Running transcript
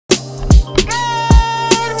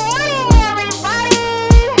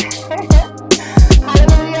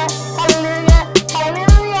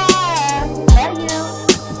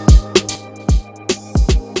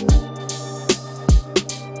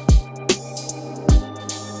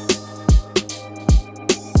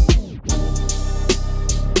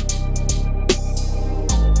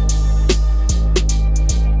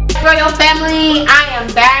Royal family, I am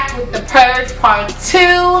back with the Purge Part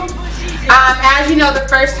 2. As you know, the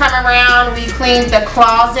first time around we cleaned the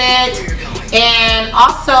closet and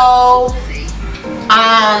also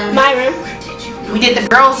my room. We did the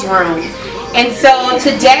girls' room. And so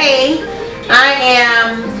today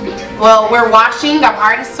we're washing. I've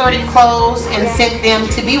already sorted clothes and sent them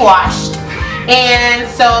to be washed. And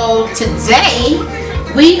so today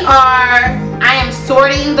I am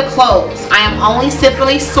sorting the clothes. I am only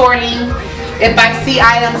simply sorting. If I see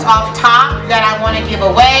items off top that I want to give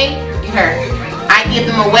away, I give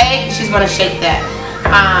them away. She's going to shake that.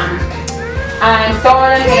 I'm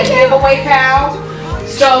throwing them in a giveaway pile.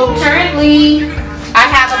 So currently I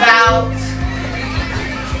have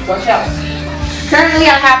Currently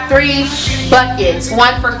I have 3 buckets.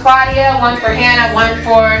 One for Claudia, one for Hannah, one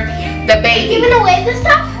for the baby. Giving away the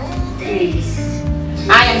stuff? Please.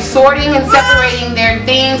 I am sorting and separating their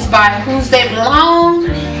things by whose they belong,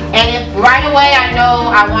 and if right away I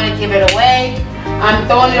know I want to give it away, I'm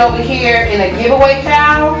throwing it over here in a giveaway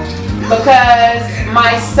pile because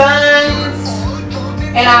my sons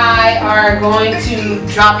and I are going to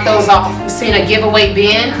drop those off. We've seen a giveaway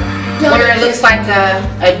bin where it looks like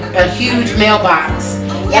a huge mailbox,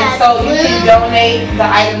 and so you can donate the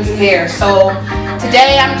items in there. So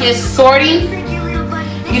today I'm just sorting,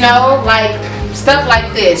 you know, like stuff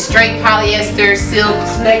like this, straight polyester, silk,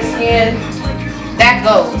 snakeskin, that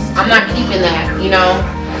goes. I'm not keeping that, you know.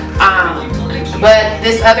 But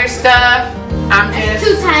this other stuff, It's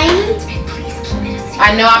too tiny.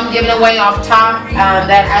 I know I'm giving away off top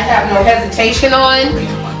that I have no hesitation on.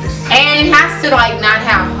 And it has to like not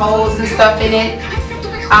have holes and stuff in it.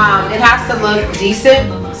 It has to look decent.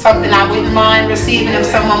 Something I wouldn't mind receiving if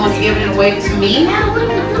someone was giving it away to me.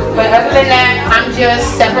 But other than that, I'm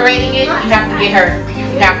just separating it. You have to get her.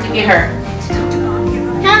 You have to get her.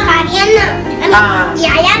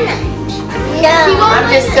 I'm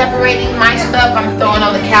just separating my stuff. I'm throwing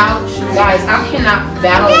on the couch. Guys, I cannot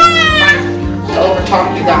battle to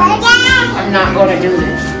overtalk you guys. I'm not going to do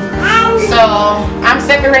this. So, I'm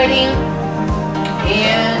separating.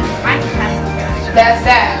 And that's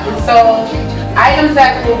that. And so, items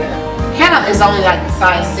that will... Hannah is only like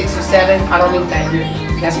size 6 or 7. I don't need that here.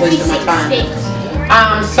 That's wasting my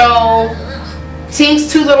time. So,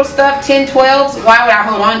 Tink's 2 little stuff, 10, 12s, why would I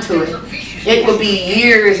hold on to it? It would be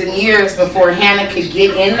years and years before Hannah could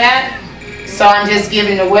get in that. So I'm just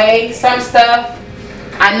giving away some stuff.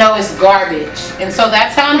 I know it's garbage. And so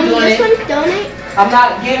that's how I'm doing it. I'm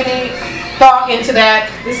not giving any thought into that.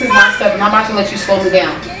 This is my stuff and I'm about to let you slow me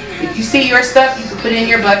down. If you see your stuff, you can put it in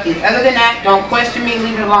your bucket. Other than that, don't question me,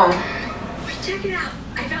 leave it alone. Check it out.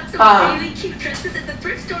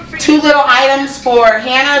 2 little items for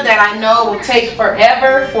Hannah that I know will take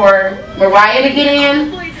forever for Mariah to get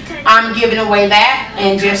in. I'm giving away that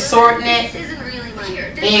and just sorting it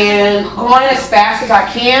and going as fast as I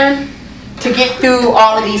can to get through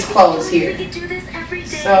all of these clothes here.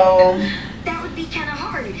 So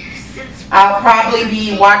I'll probably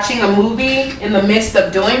be watching a movie in the midst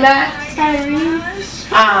of doing that.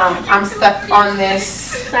 I'm stuck on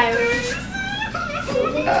this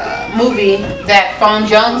movie that Phone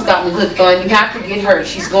Jones got me hooked on. You have to get her.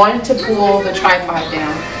 She's going to pull the tripod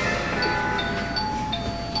down.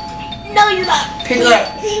 No, you're not. Pick her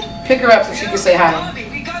up. Pick her up so she can say hi.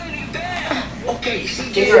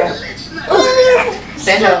 Pick her up.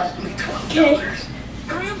 Stand up. Okay.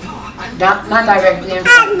 Not directly in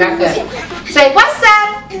front. Back up. Say, what's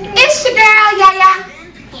up? It's your girl, Yaya.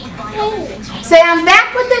 Say, I'm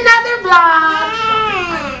back with another vlog.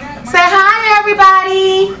 Say hi,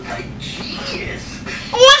 everybody.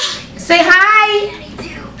 Say hi.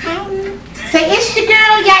 Say, it's your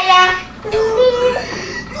girl, Yaya.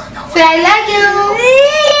 Say, I love you.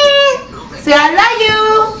 Say, I love you.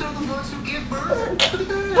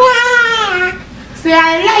 Say, I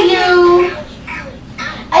love you.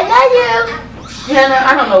 I love you. Hannah,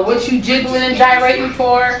 I don't know what you jiggling and gyrating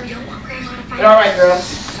for. But alright, girls.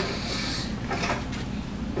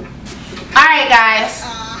 Alright, guys.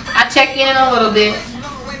 I'll check in a little bit.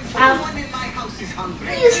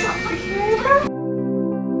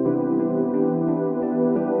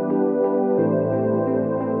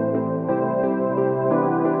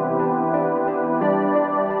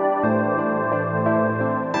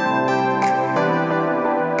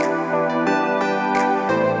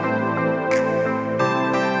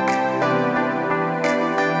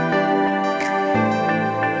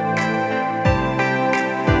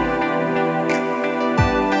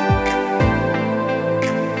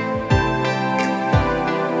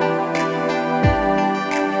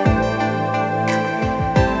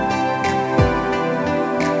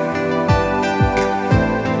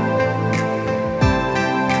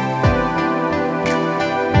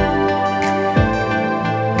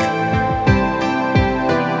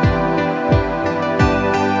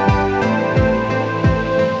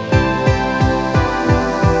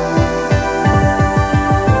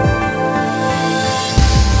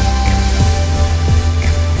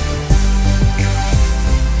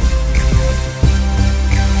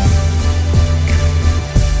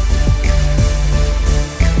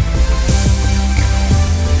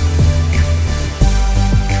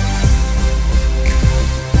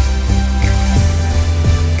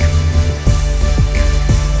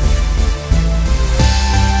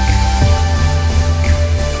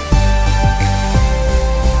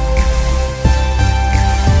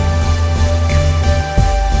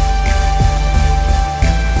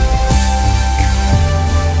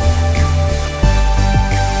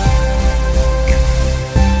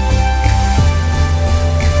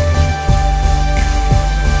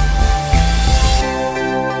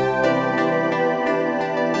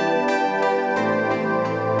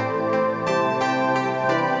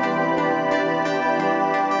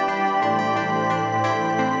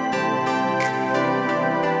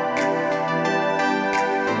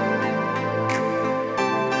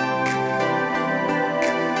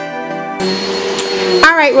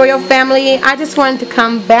 Alright, Royal Family, I just wanted to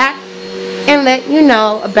come back and let you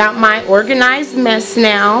know about my organized mess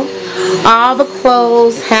now. All the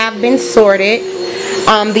clothes have been sorted.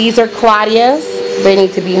 These are Claudia's. They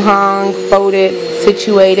need to be hung, folded,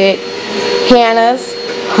 situated. Hannah's,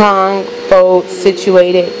 hung, fold,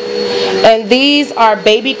 situated. And these are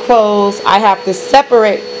baby clothes I have to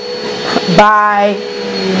separate by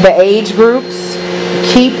the age groups.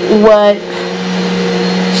 Keep what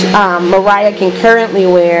Mariah can currently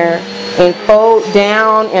wear and fold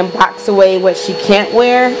down and box away what she can't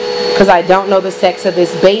wear because I don't know the sex of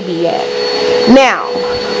this baby yet. Now,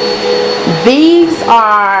 these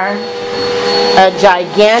are a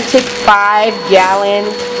gigantic 5-gallon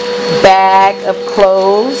bag of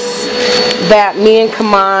clothes that me and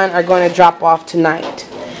Kaman are going to drop off tonight.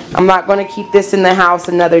 I'm not going to keep this in the house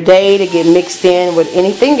another day to get mixed in with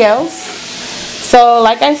anything else. So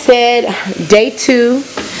like I said, day 2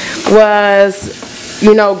 was,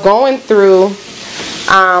 you know, going through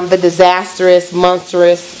the disastrous,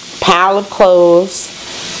 monstrous pile of clothes,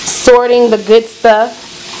 sorting the good stuff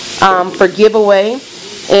for giveaway,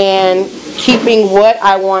 and keeping what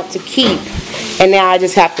I want to keep. And now I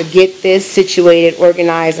just have to get this situated,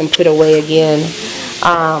 organized, and put away again.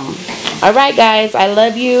 Alright guys, I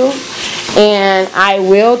love you, and I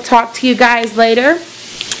will talk to you guys later.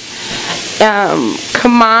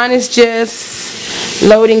 Kaman is just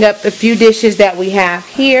loading up the few dishes that we have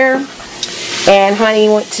here, and Honey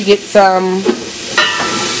went to get some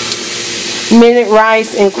minute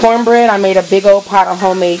rice and cornbread. I made a big old pot of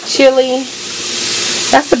homemade chili.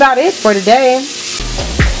 That's about it for today.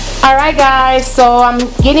 Alright guys, so I'm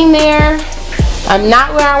getting there. I'm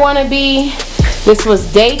not where I want to be. This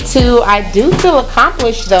was day 2. I do feel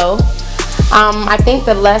accomplished though. I think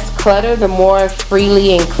the less clutter, the more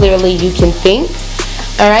freely and clearly you can think.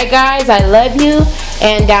 Alright guys, I love you,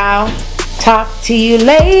 and I'll talk to you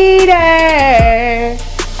later.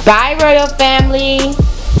 Bye, Royal Family.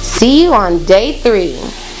 See you on day 3.